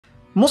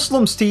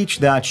Muslims teach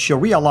that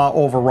Sharia law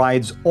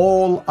overrides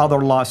all other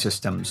law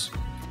systems,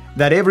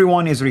 that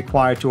everyone is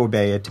required to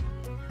obey it,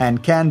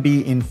 and can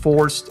be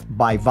enforced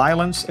by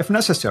violence if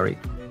necessary.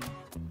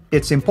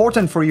 It's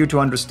important for you to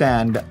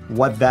understand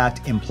what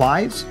that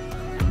implies,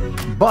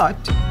 but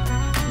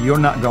you're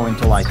not going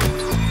to like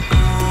it.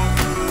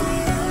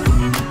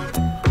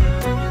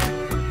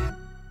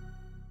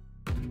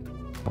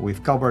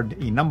 We've covered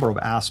a number of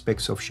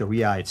aspects of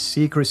Sharia, its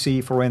secrecy,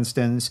 for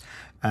instance,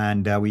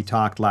 and we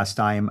talked last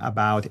time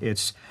about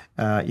its,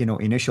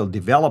 initial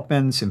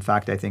developments. In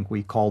fact, I think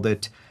we called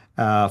it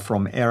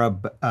from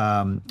Arab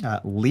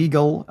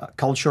legal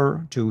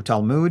culture to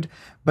Talmud.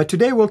 But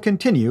today we'll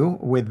continue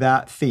with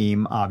that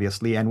theme,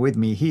 obviously, and with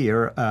me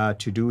here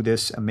to do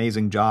this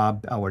amazing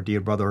job, our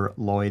dear brother,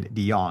 Lloyd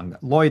Dejongh.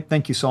 Lloyd,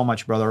 thank you so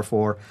much, brother,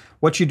 for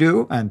what you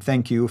do, and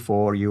thank you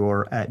for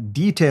your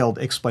detailed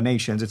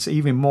explanations. It's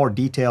even more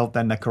detailed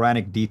than the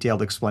Quranic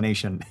detailed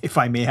explanation, if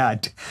I may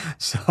add.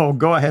 So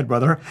go ahead,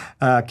 brother.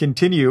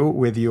 Continue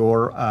with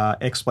your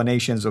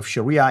explanations of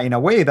Sharia in a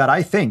way that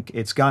I think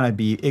it's going to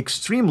be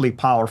extremely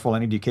powerful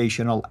and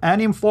educational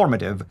and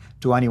informative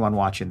to anyone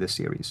watching this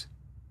series.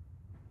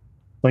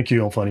 Thank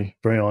you, Fadi.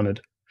 Very honored.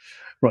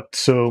 Right,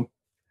 so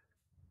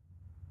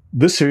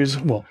this series,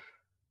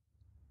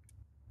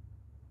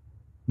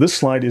 this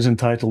slide is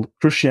entitled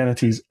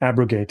Christianity is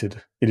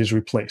Abrogated, It is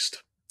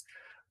Replaced.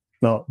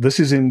 Now, this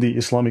is in the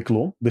Islamic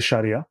law, the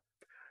Sharia,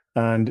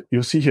 and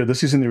you'll see here,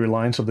 this is in the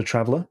Reliance of the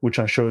Traveler, which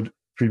I showed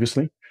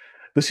previously.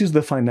 This is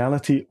the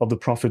finality of the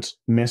Prophet's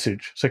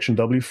message, section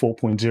W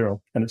 4.0,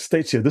 and it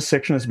states here, this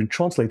section has been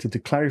translated to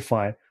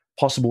clarify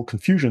possible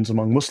confusions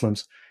among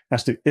Muslims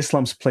as to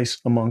Islam's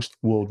place amongst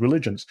world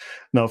religions.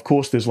 Now, of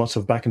course, there's lots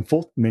of back and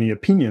forth, many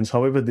opinions.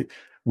 However,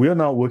 we are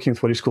now working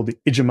with what is called the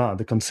ijma,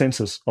 the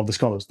consensus of the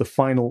scholars, the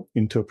final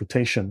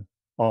interpretation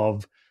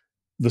of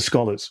the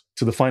scholars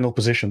to the final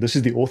position. This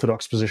is the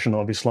orthodox position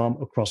of Islam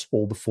across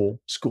all the four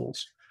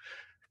schools.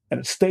 And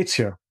it states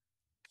here,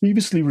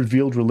 previously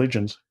revealed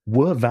religions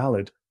were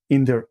valid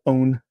in their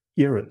own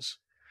eras,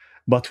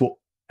 but were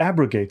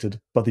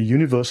abrogated by the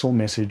universal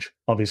message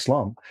of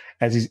Islam,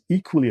 as is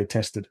equally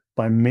attested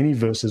by many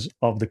verses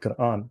of the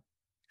Qur'an.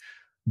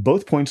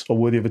 Both points are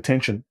worthy of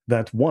attention,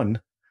 that one,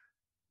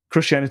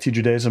 Christianity,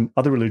 Judaism,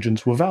 other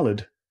religions were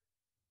valid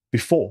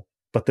before,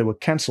 but they were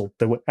cancelled,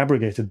 they were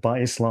abrogated by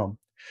Islam.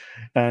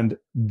 And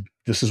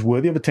this is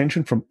worthy of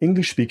attention from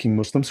English-speaking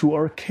Muslims who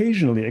are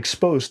occasionally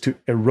exposed to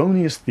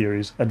erroneous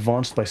theories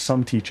advanced by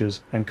some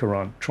teachers and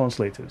Quran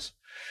translators.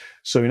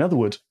 So in other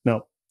words,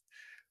 now,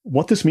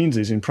 what this means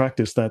is, in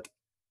practice, that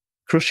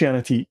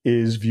Christianity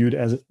is viewed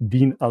as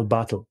Din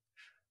al-Batil.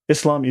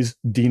 Islam is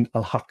Din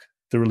al-Haq,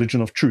 the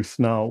religion of truth.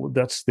 Now,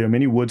 there are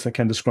many words that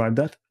can describe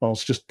that. I'll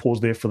just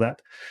pause there for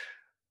that.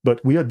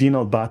 But we are Din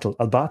al-Batil.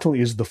 Al-Batil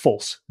is the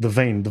false, the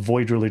vain, the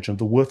void religion,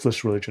 the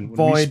worthless religion. When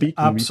void, we speak,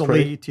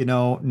 obsolete, we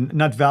pray,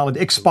 not valid,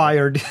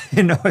 expired,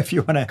 if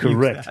you want to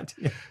use that.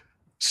 Yeah.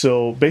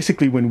 So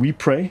basically, when we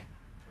pray,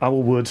 our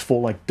words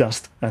fall like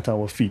dust at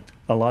our feet.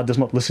 Allah does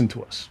not listen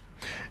to us.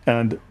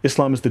 And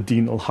Islam is the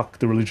Din al-Haq,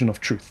 the religion of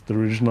truth, the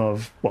religion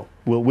of,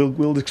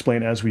 we'll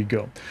explain as we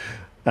go.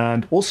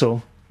 And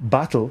also,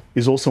 Batil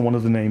is also one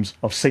of the names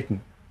of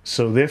Satan.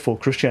 So therefore,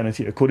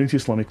 Christianity, according to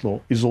Islamic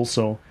law, is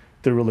also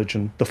the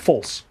religion, the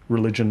false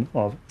religion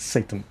of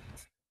Satan.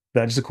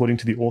 That is according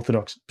to the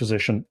orthodox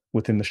position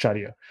within the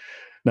Sharia.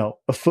 Now,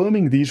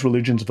 affirming these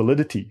religions'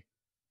 validity,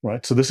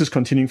 right? So this is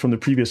continuing from the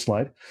previous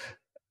slide.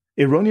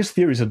 Erroneous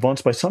theories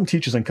advanced by some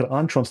teachers and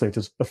Quran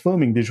translators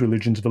affirming these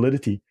religions'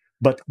 validity,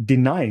 but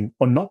denying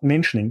or not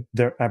mentioning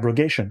their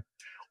abrogation,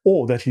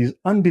 or that it is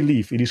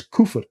unbelief, it is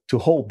kufr, to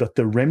hold that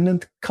the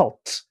remnant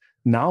cults,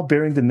 now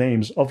bearing the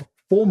names of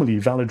formerly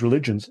valid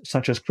religions,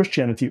 such as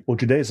Christianity or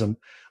Judaism,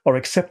 are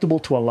acceptable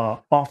to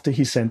Allah after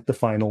He sent the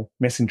final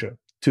messenger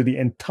to the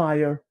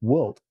entire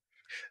world.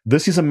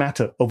 This is a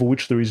matter over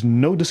which there is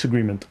no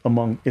disagreement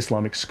among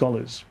Islamic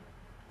scholars.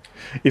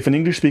 If an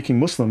English-speaking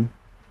Muslim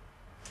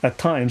at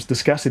times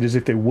discuss it as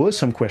if there was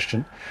some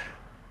question,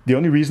 the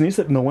only reason is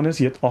that no one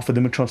has yet offered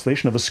them a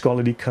translation of a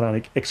scholarly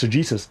Quranic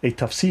exegesis, a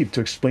tafsir,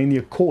 to explain the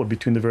accord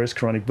between the various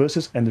Quranic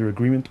verses and their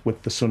agreement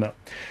with the Sunnah.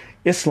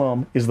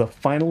 Islam is the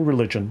final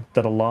religion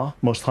that Allah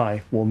Most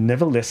High will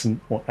never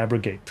lessen or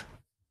abrogate.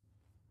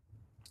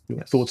 Your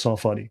thoughts are,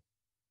 Fadi?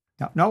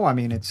 No, I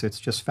mean, it's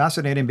just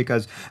fascinating,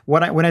 because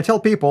when I tell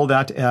people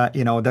that,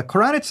 the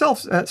Quran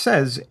itself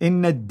says,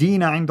 Inna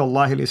ad-deena 'inda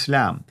Allahi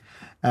al-Islam.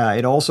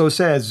 It also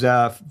says,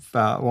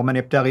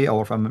 وَمَنْ يَبْتَغِي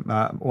or from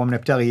وَمَنْ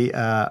يَبْتَغِي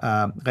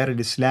غَيْرَ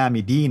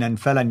الْإِسْلَامِ دِينًا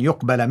فَلَنْ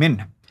يُقْبَلَ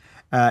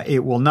مِنْهُ.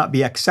 It will not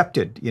be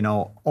accepted.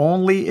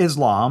 Only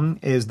Islam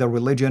is the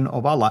religion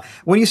of Allah.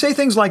 When you say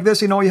things like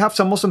this, you have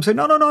some Muslims say,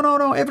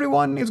 no,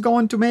 everyone is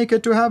going to make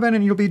it to heaven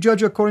and you'll be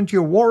judged according to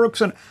your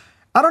works. And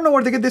I don't know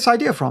where they get this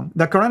idea from.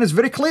 The Quran is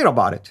very clear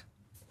about it.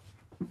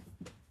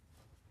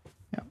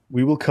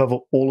 We will cover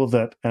all of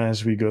that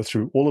as we go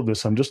through all of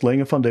this. I'm just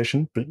laying a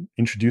foundation,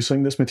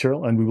 introducing this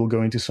material, and we will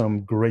go into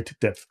some great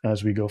depth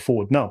as we go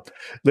forward. Now,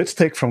 let's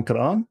take from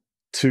Quran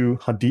to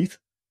Hadith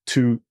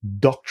to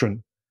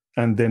doctrine.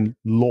 and then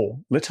law.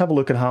 Let's have a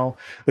look at how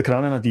the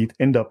Quran and Hadith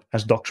end up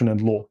as doctrine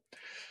and law.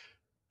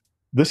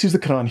 This is the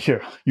Quran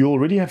here. You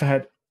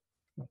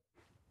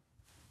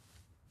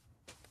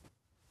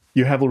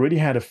have already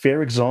had a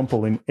fair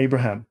example in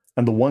Abraham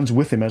and the ones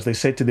with him, as they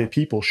said to their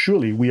people,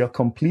 surely we are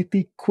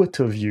completely quit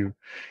of you,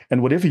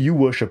 and whatever you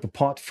worship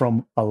apart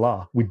from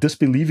Allah, we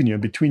disbelieve in you,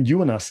 and between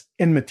you and us,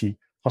 enmity,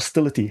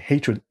 hostility,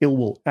 hatred, ill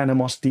will,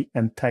 animosity,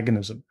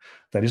 antagonism.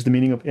 That is the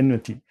meaning of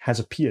enmity, has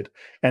appeared,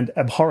 and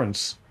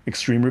abhorrence,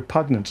 extreme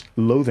repugnance,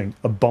 loathing,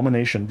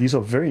 abomination. These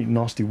are very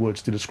nasty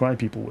words to describe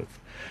people with.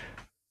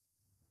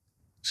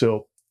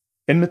 So,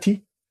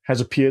 enmity has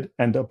appeared,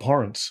 and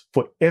abhorrence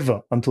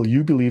forever until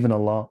you believe in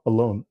Allah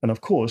alone. And of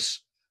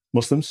course,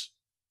 Muslims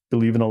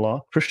believe in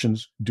Allah,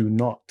 Christians do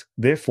not.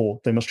 Therefore,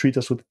 they must treat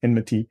us with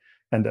enmity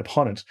and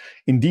abhorrence.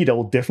 Indeed, I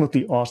will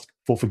definitely ask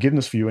for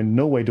forgiveness for you. In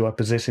no way do I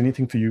possess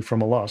anything for you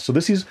from Allah. So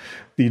this is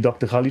the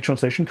Dr. Ghali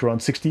translation,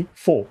 Quran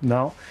 64.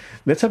 Now,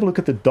 let's have a look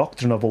at the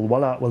doctrine of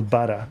al-wala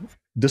wal-bara,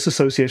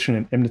 disassociation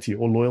and enmity,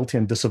 or loyalty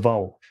and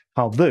disavowal,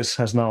 how this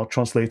has now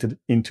translated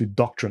into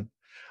doctrine.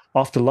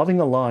 After loving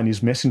Allah and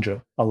His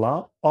Messenger,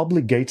 Allah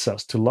obligates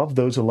us to love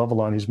those who love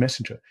Allah and His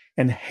Messenger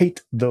and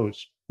hate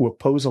those who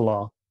oppose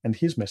Allah and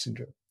His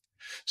Messenger.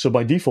 So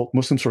by default,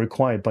 Muslims are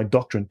required by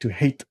doctrine to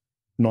hate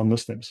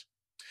non-Muslims.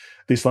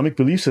 The Islamic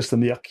belief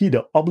system, the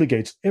Aqidah,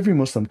 obligates every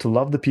Muslim to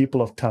love the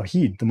people of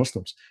Tawheed, the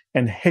Muslims,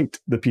 and hate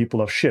the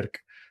people of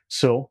Shirk.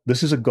 So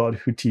this is a God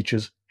who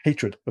teaches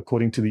hatred,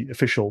 according to the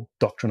official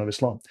doctrine of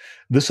Islam.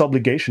 This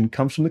obligation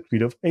comes from the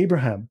creed of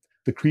Abraham,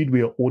 the creed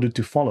we are ordered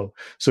to follow.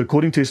 So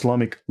according to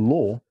Islamic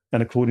law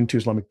and according to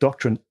Islamic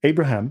doctrine,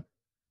 Abraham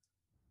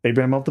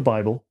of the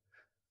Bible,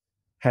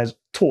 has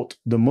taught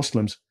the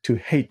Muslims to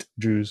hate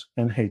Jews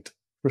and hate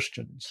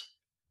Christians.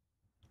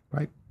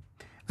 Right.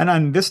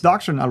 And this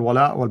doctrine,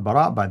 al-wala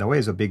wal-bara, by the way,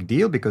 is a big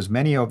deal because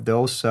many of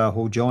those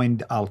who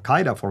joined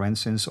Al-Qaeda, for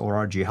instance, or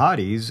are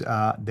jihadis,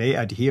 they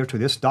adhere to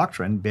this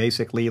doctrine,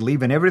 basically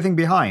leaving everything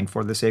behind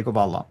for the sake of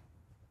Allah.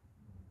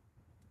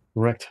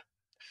 Correct.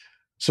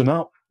 So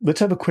now, let's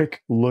have a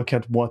quick look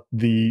at what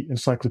the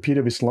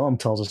Encyclopaedia of Islam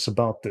tells us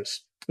about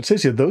this. It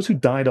says here, those who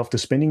died after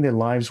spending their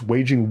lives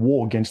waging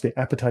war against their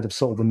appetite of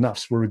soul, the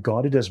nafs, were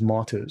regarded as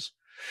martyrs.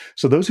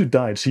 So those who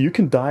died, so you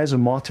can die as a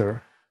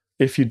martyr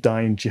if you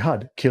die in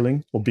jihad,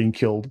 killing or being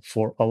killed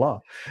for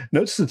Allah.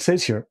 Notice it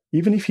says here,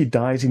 even if he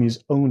dies in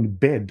his own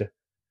bed,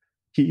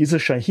 he is a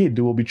shaheed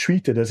who will be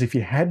treated as if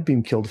he had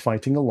been killed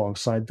fighting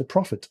alongside the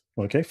Prophet.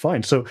 Okay,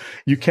 fine. So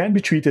you can be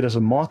treated as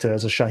a martyr,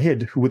 as a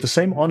shaheed, who with the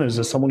same honors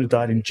as someone who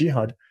died in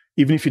jihad,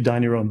 even if you die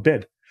in your own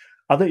bed.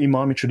 Other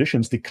Imami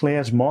traditions declare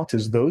as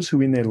martyrs those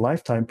who in their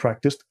lifetime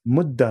practiced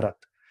muddarat,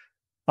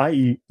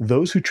 i.e.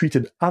 those who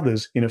treated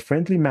others in a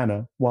friendly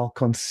manner while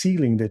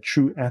concealing their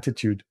true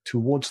attitude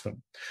towards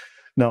them.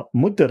 Now,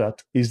 muddarat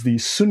is the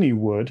Sunni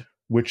word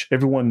which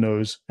everyone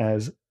knows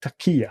as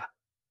taqiyya.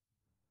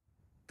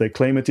 They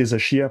claim it is a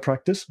Shia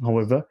practice.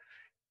 However,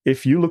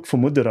 if you look for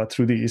muddarat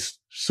through the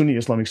Sunni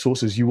Islamic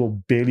sources, you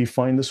will barely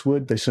find this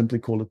word. They simply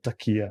call it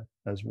taqiyya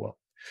as well.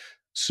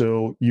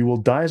 So you will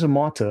die as a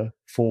martyr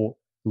for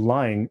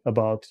lying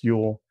about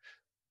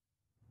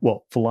for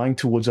lying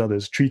towards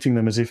others, treating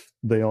them as if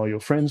they are your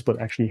friends, but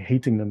actually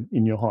hating them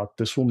in your heart.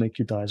 This will make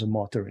you die as a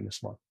martyr in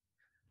Islam.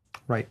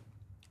 Right.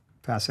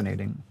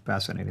 Fascinating.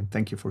 Fascinating.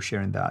 Thank you for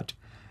sharing that.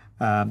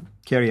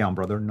 Carry on,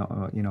 brother.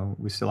 No,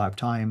 we still have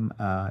time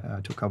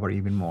to cover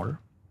even more.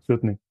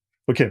 Certainly.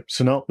 Okay,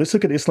 so now let's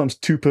look at Islam's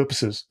two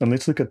purposes, and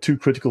let's look at two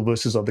critical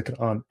verses of the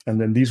Quran, and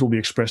then these will be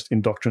expressed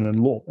in doctrine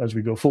and law as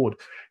we go forward.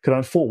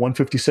 Quran 4,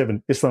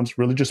 157, Islam's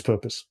religious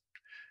purpose.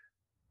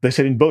 They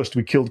said in boast,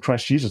 we killed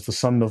Christ Jesus, the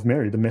son of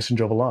Mary, the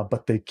messenger of Allah,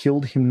 but they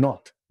killed him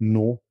not,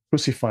 nor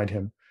crucified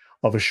him.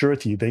 Of a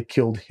surety, they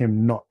killed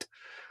him not.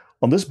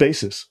 On this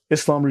basis,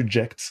 Islam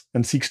rejects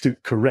and seeks to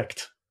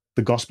correct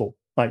the gospel,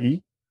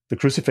 i.e., the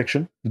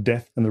crucifixion, the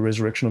death, and the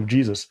resurrection of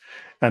Jesus.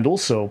 And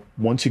also,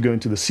 once you go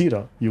into the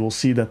CIRA, you will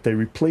see that they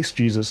replace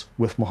Jesus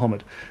with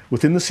Muhammad.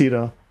 Within the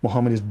CIRA,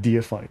 Muhammad is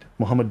deified.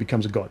 Muhammad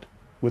becomes a god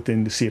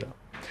within the CIRA.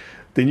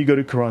 Then you go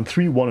to Quran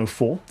 3,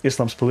 104,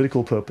 Islam's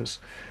political purpose.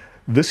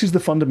 This is the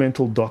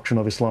fundamental doctrine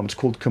of Islam. It's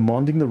called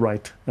commanding the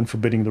right and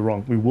forbidding the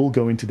wrong. We will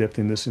go into depth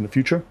in this in the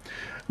future.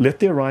 Let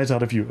there rise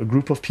out of you a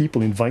group of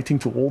people inviting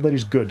to all that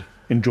is good,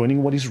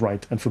 enjoining what is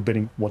right and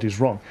forbidding what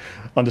is wrong.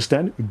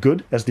 Understand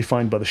good as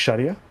defined by the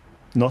Sharia,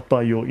 not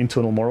by your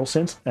internal moral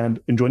sense, and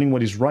enjoining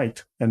what is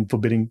right and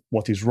forbidding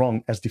what is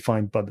wrong as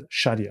defined by the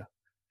Sharia.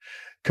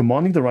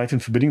 Commanding the right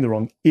and forbidding the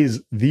wrong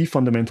is the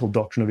fundamental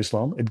doctrine of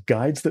Islam. It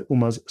guides the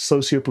Ummah's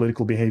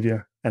socio-political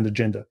behavior and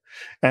agenda.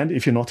 And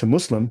if you're not a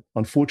Muslim,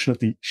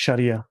 unfortunately,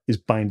 Sharia is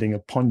binding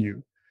upon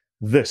you.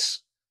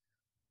 This,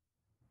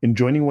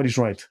 enjoining what is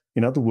right,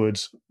 in other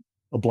words,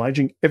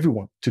 obliging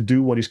everyone to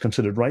do what is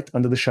considered right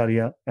under the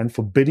Sharia and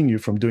forbidding you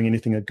from doing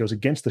anything that goes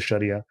against the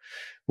Sharia,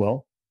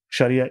 well,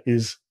 Sharia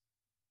is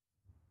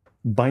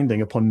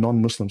binding upon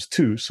non-Muslims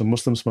too, so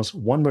Muslims must,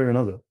 one way or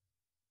another,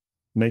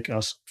 make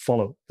us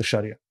follow the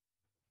Sharia.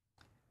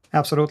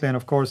 Absolutely, and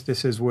of course,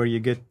 this is where you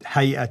get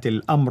hay'at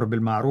al-amr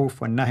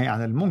bil-ma'ruf wa-nahy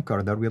 'an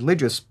al-munkar. The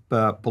religious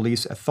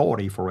police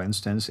authority, for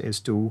instance, is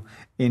to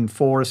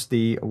enforce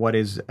what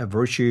is a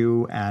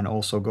virtue and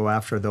also go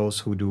after those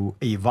who do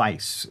a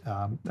vice.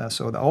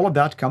 So all of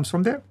that comes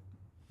from there.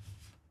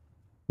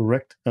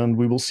 Correct, and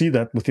we will see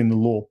that within the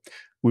law.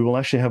 We will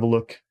actually have a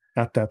look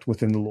at that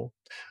within the law.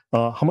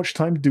 How much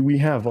time do we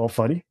have,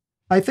 Al-Fadi?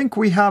 I think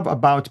we have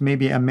about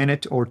maybe a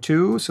minute or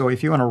two. So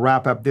if you want to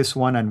wrap up this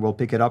one and we'll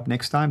pick it up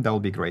next time, that will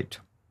be great.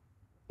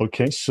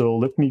 Okay, so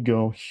let me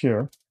go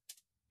here.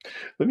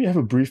 Let me have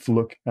a brief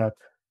look at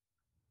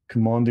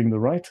commanding the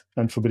right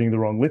and forbidding the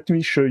wrong. Let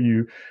me show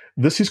you.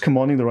 This is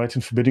commanding the right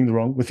and forbidding the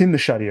wrong within the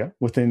Sharia,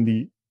 within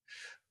the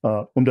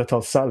Umdat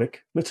al-Salik.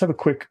 Let's have a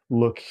quick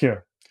look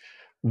here.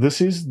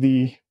 This is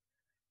the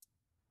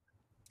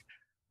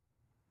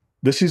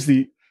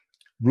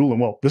rule,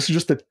 and well, this is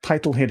just the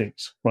title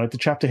headings, right? The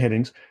chapter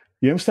headings.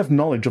 You must have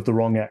knowledge of the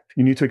wrong act.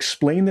 You need to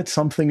explain that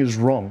something is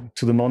wrong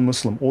to the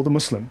non-Muslim or the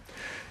Muslim.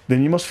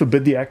 Then you must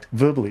forbid the act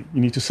verbally.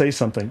 You need to say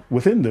something.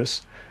 Within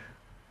this,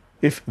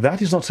 if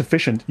that is not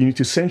sufficient, you need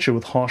to censure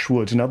with harsh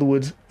words. In other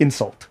words,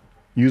 insult.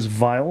 Use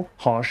vile,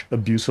 harsh,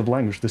 abusive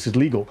language. This is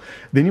legal.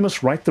 Then you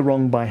must right the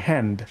wrong by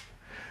hand.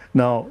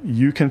 Now,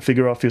 you can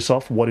figure out for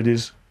yourself what it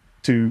is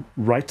to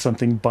write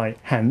something by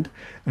hand,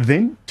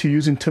 then to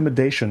use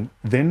intimidation,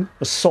 then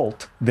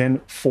assault,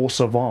 then force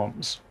of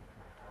arms.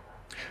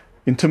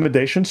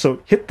 Intimidation,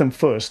 so hit them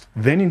first,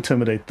 then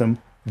intimidate them,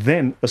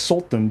 then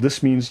assault them.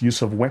 This means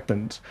use of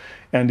weapons.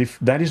 And if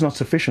that is not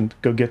sufficient,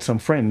 go get some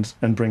friends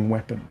and bring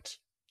weapons.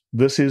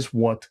 This is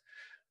what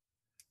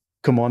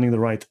commanding the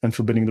right and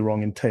forbidding the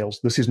wrong entails.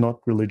 This is not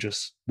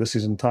religious. This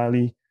is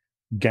entirely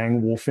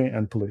gang warfare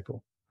and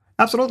political.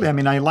 Absolutely. I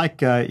mean, I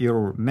like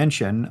your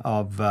mention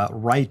of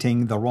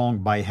righting the wrong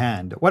by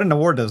hand. What in the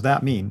world does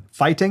that mean?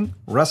 Fighting,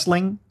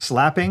 wrestling,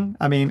 slapping?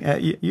 I mean,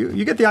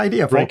 you get the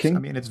idea, folks. Breaking. I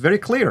mean, it's very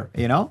clear,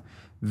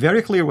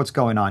 very clear what's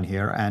going on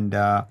here.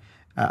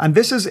 And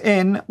this is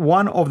in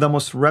one of the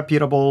most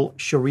reputable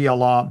Sharia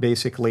law,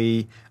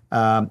 basically,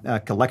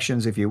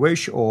 collections, if you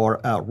wish, or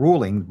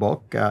ruling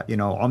book,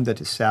 Umdat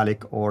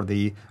Salik or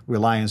the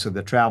Reliance of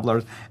the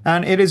Travelers.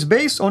 And it is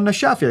based on the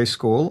Shafi'i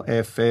school,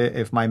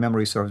 if my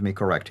memory serves me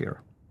correct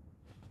here.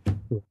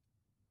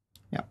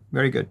 Yeah,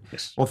 very good.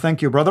 Yes. Well,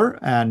 thank you, brother.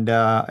 And,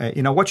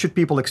 what should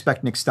people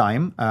expect next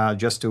time,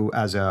 just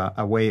as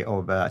a way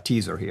of a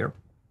teaser here?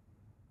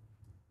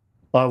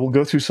 We'll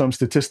go through some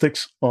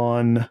statistics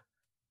on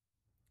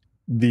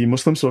the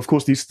Muslims. So, of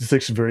course, these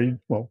statistics are very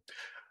well.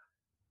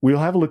 We'll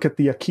have a look at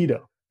the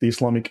Aqidah, the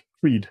Islamic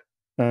creed,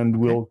 and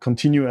we'll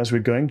continue as we're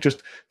going,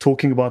 just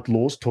talking about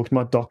laws, talking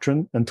about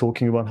doctrine, and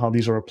talking about how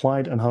these are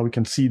applied and how we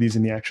can see these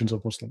in the actions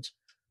of Muslims.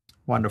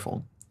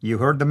 Wonderful. You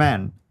heard the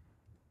man.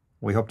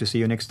 We hope to see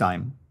you next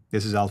time.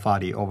 This is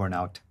Al-Fadi, over and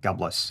out. God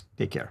bless.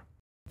 Take care.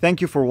 Thank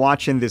you for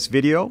watching this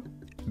video.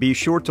 Be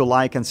sure to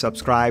like and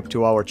subscribe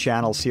to our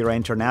channel, CIRA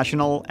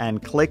International,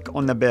 and click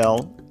on the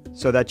bell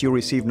so that you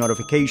receive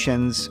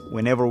notifications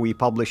whenever we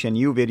publish a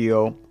new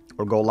video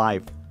or go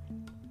live.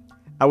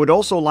 I would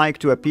also like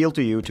to appeal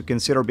to you to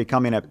consider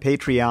becoming a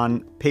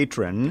Patreon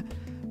patron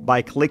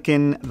by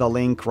clicking the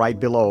link right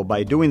below.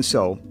 By doing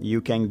so,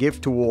 you can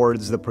give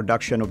towards the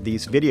production of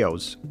these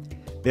videos.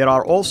 There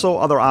are also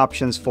other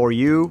options for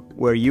you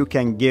where you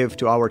can give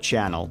to our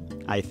channel.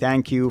 I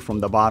thank you from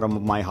the bottom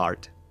of my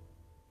heart.